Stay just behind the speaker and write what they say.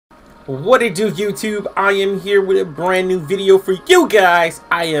What it do, YouTube? I am here with a brand new video for you guys.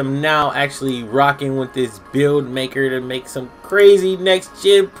 I am now actually rocking with this build maker to make some crazy next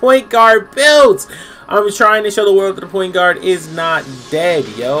gen point guard builds. I'm trying to show the world that the point guard is not dead,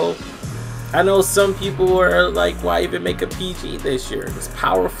 yo. I know some people are like, why even make a PG this year? Because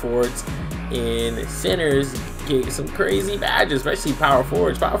power forwards and centers get some crazy badges, especially power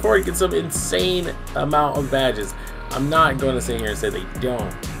forwards. Power forward gets some insane amount of badges. I'm not going to sit here and say they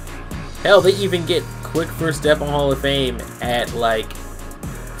don't. Hell, they even get quick first step on Hall of Fame at like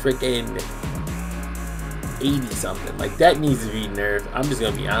freaking 80 something. Like, that needs to be nerfed. I'm just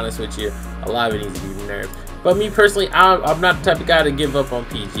gonna be honest with you, a lot of it needs to be nerfed. But me personally, I'm not the type of guy to give up on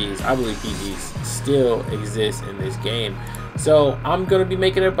PGs. I believe PGs still exist in this game. So I'm gonna be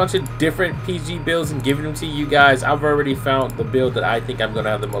making a bunch of different PG builds and giving them to you guys. I've already found the build that I think I'm gonna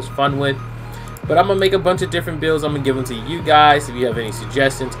have the most fun with. But I'm gonna make a bunch of different builds. I'm gonna give them to you guys. If you have any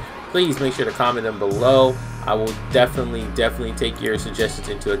suggestions, please make sure to comment them below. I will definitely take your suggestions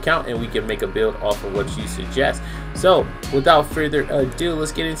into account, and we can make a build off of what you suggest. So without further ado,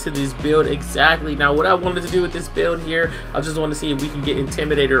 let's get into this build exactly. Now, what I wanted to do with this build here, I just want to see if we can get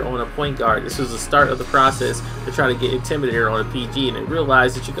Intimidator on a point guard. This was the start of the process to try to get Intimidator on a PG, and I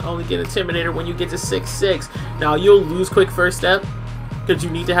realized that you can only get Intimidator when you get to 6'6". Now, you'll lose quick first step because you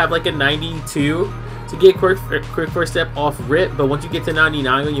need to have like a 92 to get quick first step off rip, but once you get to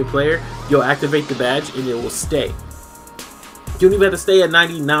 99 on your player, you'll activate the badge and it will stay. You don't even have to stay at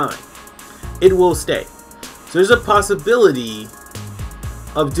 99. It will stay. So there's a possibility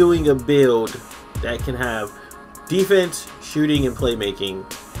of doing a build that can have defense, shooting, and playmaking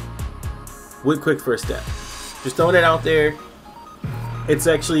with quick first step. Just throwing it out there. It's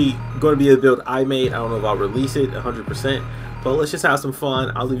actually going to be a build I made. I don't know if I'll release it 100%, but let's just have some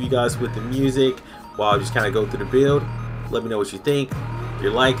fun. I'll leave you guys with the music while I just kind of go through the build. Let me know what you think,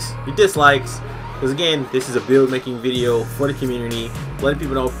 your likes, your dislikes, because again, this is a build making video for the community, letting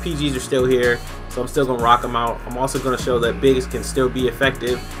people know PGs are still here, so I'm still going to rock them out. I'm also going to show that bigs can still be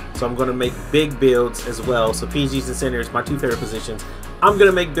effective, so I'm going to make big builds as well. So PGs and centers, my two favorite positions, I'm going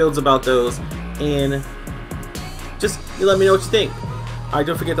to make builds about those, and just let me know what you think. Alright,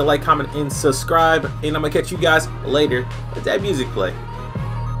 don't forget to like, comment, and subscribe, and I'm going to catch you guys later. Let that music play.